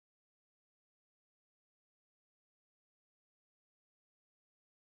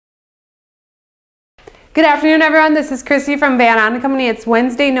Good afternoon, everyone. This is Christy from Ahn Co. It's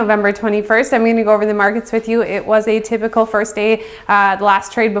Wednesday, November 21st. I'm going to go over the markets with you. It was a typical first day, the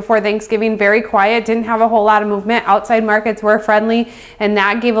last trade before Thanksgiving, very quiet, didn't have a whole lot of movement. Outside markets were friendly, and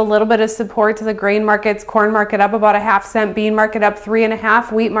that gave a little bit of support to the grain markets. Corn market up about a half cent, bean market up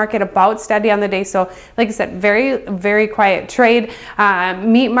 3.5, wheat market about steady on the day. So like I said, very quiet trade.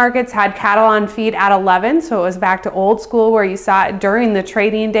 Meat markets had cattle on feed at 11, so it was back to old school where you saw it during the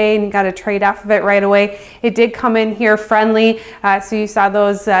trading day and you got to trade off of it right away. It did come in here friendly, so you saw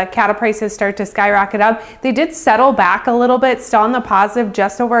those cattle prices start to skyrocket up. They did settle back a little bit, still on the positive,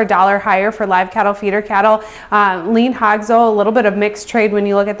 just over $1 higher for live cattle, feeder cattle. Lean hogs, though, a little bit of mixed trade when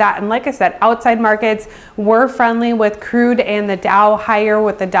you look at that. And like I said, outside markets were friendly with crude and the Dow higher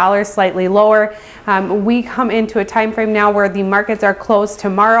with the dollar slightly lower. We come into a time frame now where the markets are closed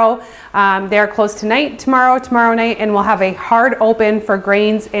tomorrow. They are closed tonight, tomorrow night, and we'll have a hard open for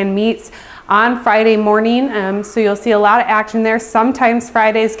grains and meats on Friday morning, so you'll see a lot of action there. Sometimes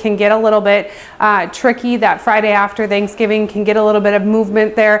Fridays can get a little bit tricky. That Friday after Thanksgiving can get a little bit of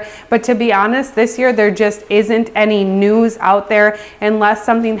movement there, but to be honest, this year there just isn't any news out there unless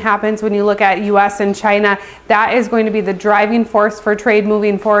something happens. When you look at US and China, that is going to be the driving force for trade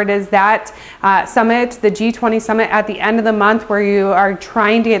moving forward, is that summit, the G20 summit at the end of the month, where you are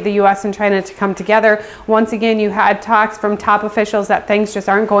trying to get the US and China to come together. Once again, you had talks from top officials that things just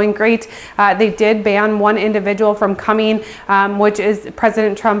aren't going great. They did ban one individual from coming, which is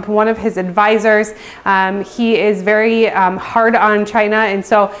President Trump, one of his advisors. He is very hard on China, and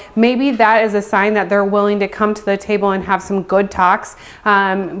so maybe that is a sign that they're willing to come to the table and have some good talks,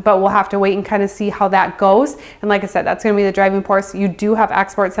 but we'll have to wait and kind of see how that goes. And like I said, that's going to be the driving force. You do have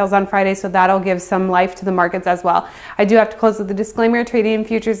export sales on Friday, so that'll give some life to the markets as well. I do have to close with the disclaimer: trading in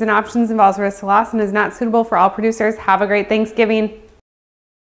futures and options involves risk to loss and is not suitable for all producers. Have a great Thanksgiving.